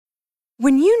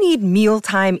When you need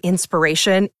mealtime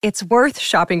inspiration, it's worth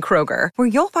shopping Kroger, where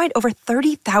you'll find over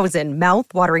 30,000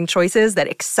 mouth-watering choices that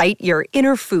excite your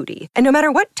inner foodie. And no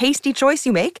matter what tasty choice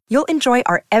you make, you'll enjoy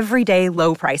our everyday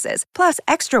low prices, plus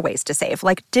extra ways to save,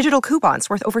 like digital coupons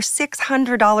worth over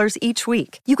 $600 each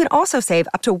week. You can also save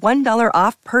up to $1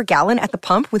 off per gallon at the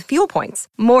pump with fuel points.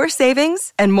 More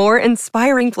savings and more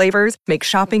inspiring flavors make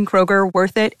shopping Kroger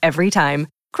worth it every time.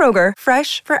 Kroger,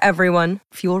 fresh for everyone.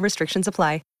 Fuel restrictions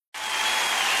apply.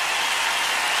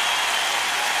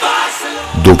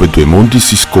 Dove due mondi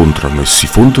si scontrano e si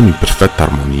fondono in perfetta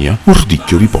armonia, un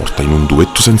ridicchio vi porta in un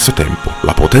duetto senza tempo.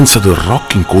 La potenza del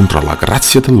rock incontra la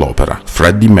grazia dell'opera.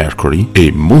 Freddie Mercury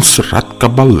e Montserrat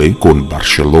Caballé con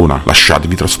Barcellona.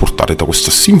 Lasciatevi trasportare da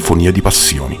questa sinfonia di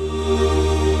passioni.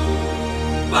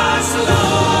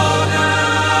 Barcelona.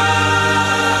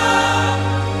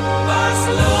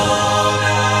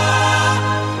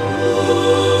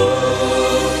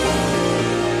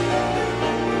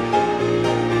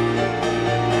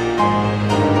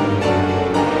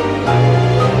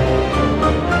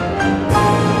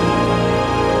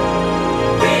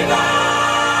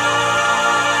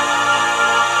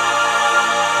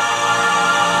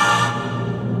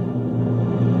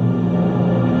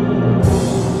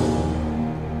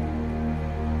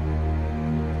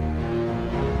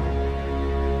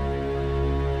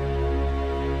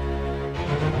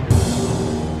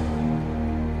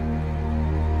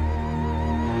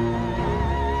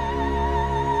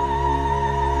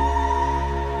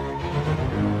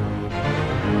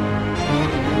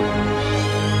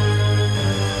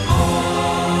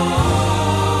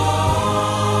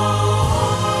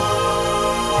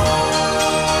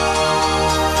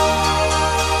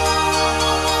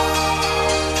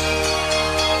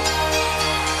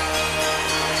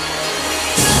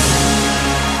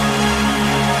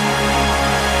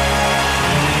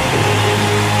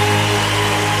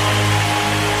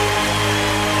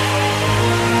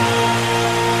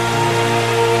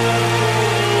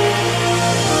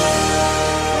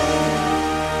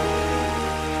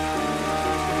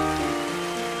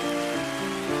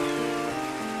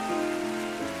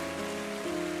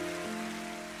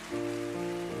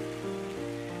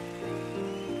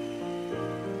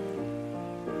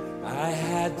 I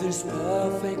had this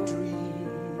perfect dream.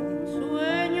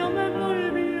 Sueño me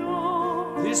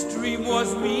envolvió. This dream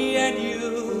was me and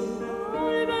you.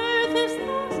 Hay veces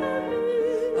estás en mí.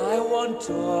 I want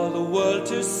all the world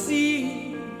to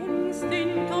see. El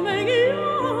instinto me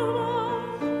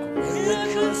guiaba. A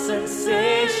miracle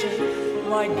sensation,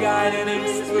 my guide and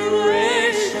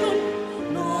inspiration.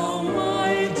 Now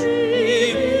my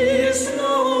dream is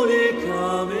slowly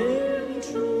coming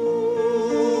true.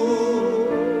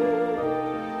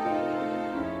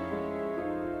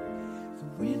 The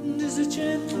wind is a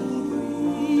gentle breeze.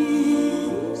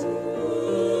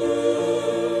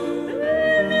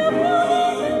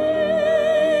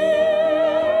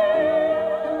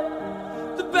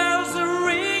 The bells are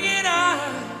ringing out.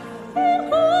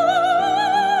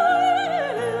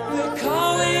 They're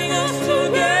calling us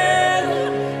together,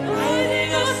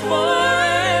 guiding us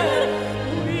forever.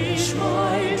 Wish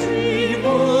my dream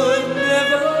would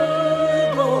never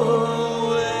go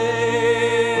away.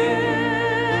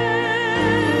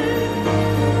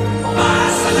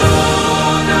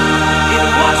 Barcelona, it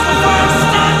was the first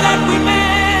time that we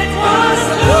met.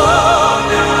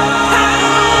 Barcelona,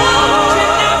 how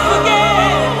can I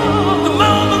forget the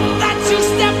moment that you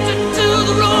stepped into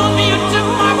the room? You took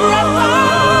my breath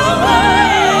away.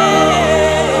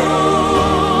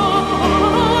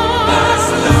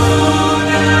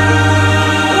 Barcelona,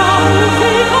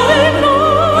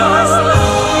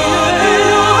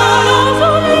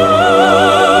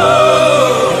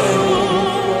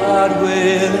 God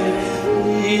willing,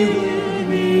 we will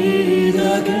meet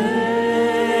again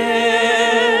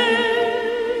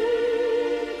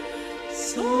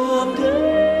someday.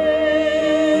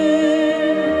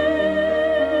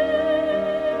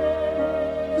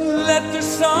 Let the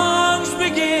songs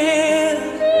begin.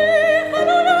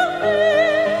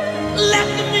 Let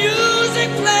the music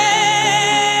play.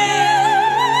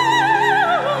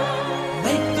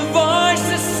 Make the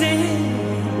voices sing.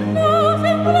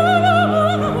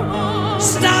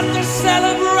 Start the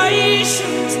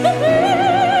celebrations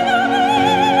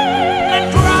and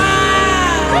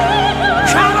cry,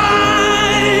 come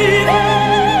alive,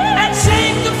 and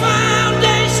shake the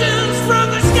foundations from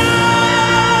the sky.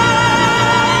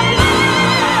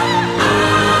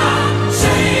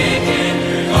 Shaking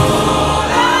all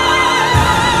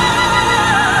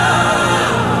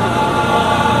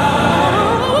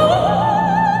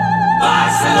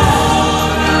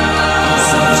Barcelona,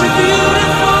 such a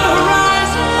beautiful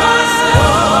horizon.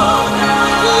 Barcelona.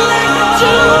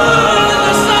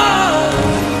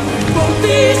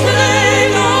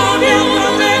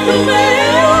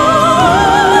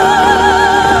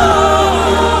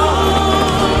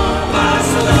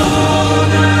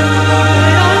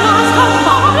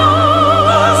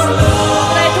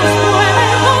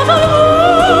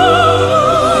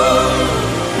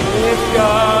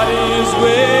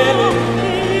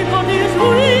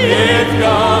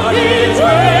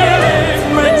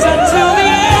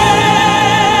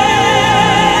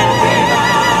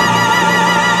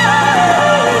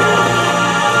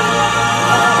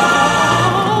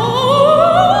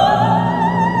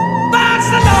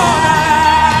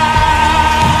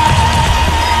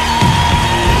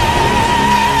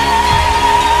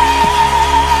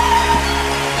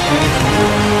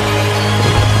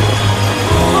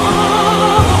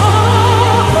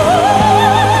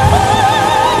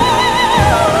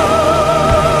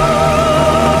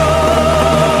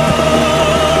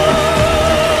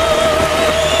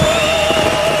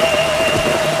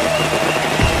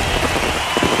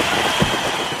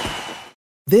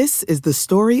 This is the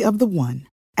story of the one.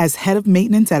 As head of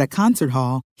maintenance at a concert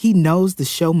hall, he knows the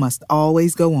show must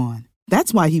always go on.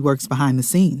 That's why he works behind the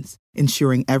scenes,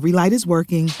 ensuring every light is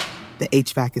working, the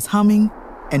HVAC is humming,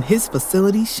 and his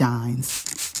facility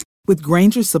shines. With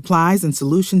Grainger's supplies and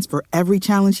solutions for every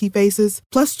challenge he faces,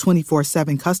 plus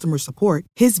 24/7 customer support,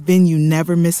 his venue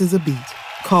never misses a beat.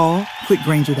 Call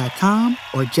quickgrainger.com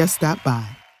or just stop by.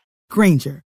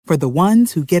 Grainger, for the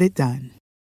ones who get it done.